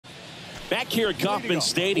Back here at Kauffman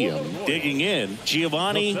Stadium, digging in,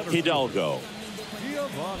 Giovanni Hidalgo.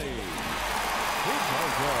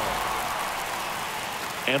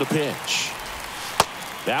 And a pitch.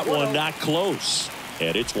 That one not close.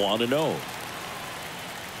 And it's 1-0.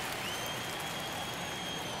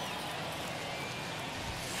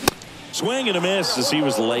 Swing and a miss as he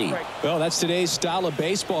was late. Well, that's today's style of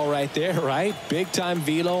baseball right there, right? Big time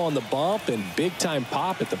velo on the bump and big time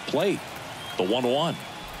pop at the plate. The 1-1.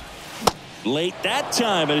 Late that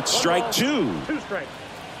time, and it's strike two. Two strikes.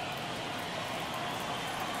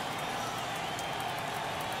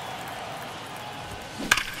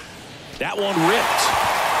 That one ripped.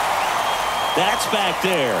 That's back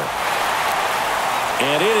there.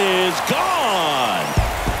 And it is gone.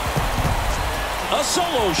 A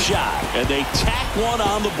solo shot, and they tack one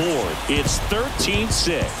on the board. It's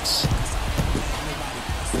 13-6.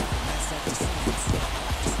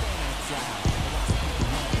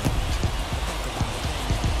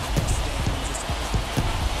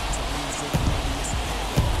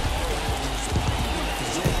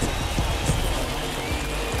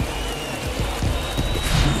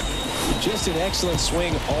 Just an excellent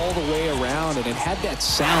swing all the way around, and it had that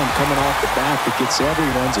sound coming off the bat that gets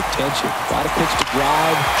everyone's attention. Got a pitch to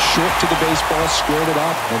drive, short to the baseball, squared it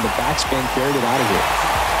up, and the backspin carried it out of here.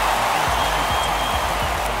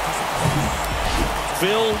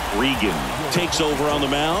 Phil Regan takes over on the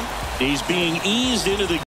mound. He's being eased into the